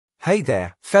Hey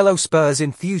there, fellow Spurs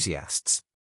enthusiasts.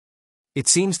 It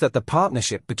seems that the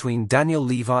partnership between Daniel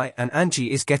Levy and Angie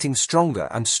is getting stronger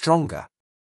and stronger.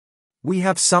 We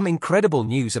have some incredible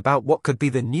news about what could be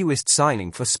the newest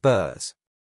signing for Spurs.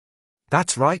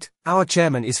 That's right, our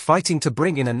chairman is fighting to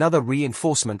bring in another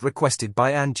reinforcement requested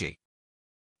by Angie.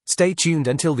 Stay tuned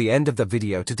until the end of the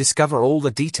video to discover all the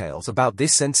details about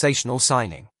this sensational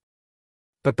signing.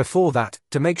 But before that,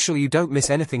 to make sure you don't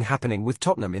miss anything happening with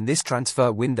Tottenham in this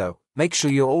transfer window, make sure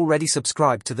you're already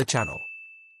subscribed to the channel.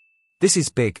 This is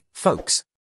big, folks.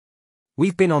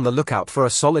 We've been on the lookout for a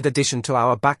solid addition to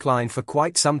our backline for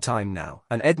quite some time now,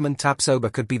 and Edmund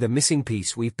Tapsoba could be the missing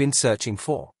piece we've been searching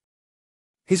for.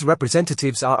 His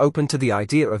representatives are open to the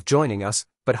idea of joining us,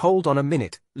 but hold on a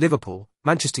minute, Liverpool,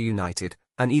 Manchester United,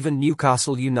 and even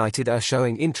Newcastle United are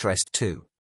showing interest too.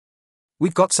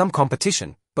 We've got some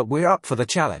competition, but we're up for the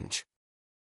challenge.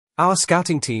 Our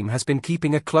scouting team has been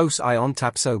keeping a close eye on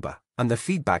Tapsoba, and the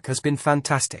feedback has been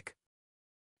fantastic.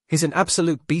 He's an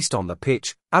absolute beast on the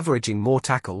pitch, averaging more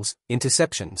tackles,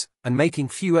 interceptions, and making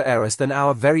fewer errors than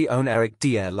our very own Eric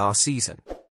Dier last season.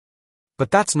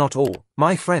 But that's not all,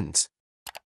 my friends.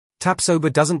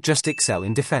 Tapsoba doesn't just excel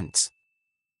in defense.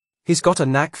 He's got a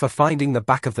knack for finding the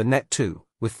back of the net too,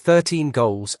 with 13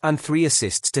 goals and 3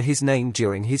 assists to his name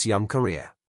during his young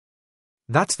career.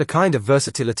 That's the kind of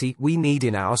versatility we need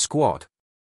in our squad.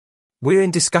 We're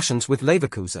in discussions with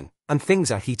Leverkusen, and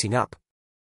things are heating up.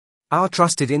 Our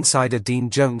trusted insider Dean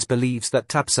Jones believes that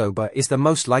Tapsoba is the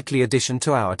most likely addition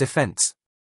to our defense.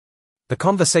 The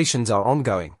conversations are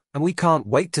ongoing, and we can't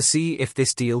wait to see if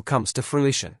this deal comes to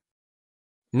fruition.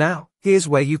 Now, here's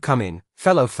where you come in,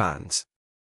 fellow fans.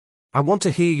 I want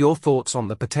to hear your thoughts on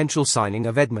the potential signing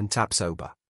of Edmund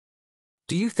Tapsoba.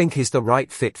 Do you think he's the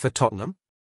right fit for Tottenham?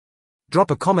 Drop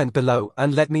a comment below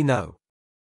and let me know.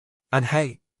 And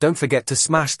hey, don't forget to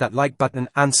smash that like button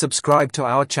and subscribe to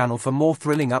our channel for more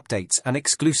thrilling updates and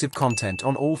exclusive content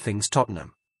on all things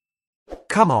Tottenham.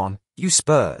 Come on, you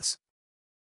Spurs!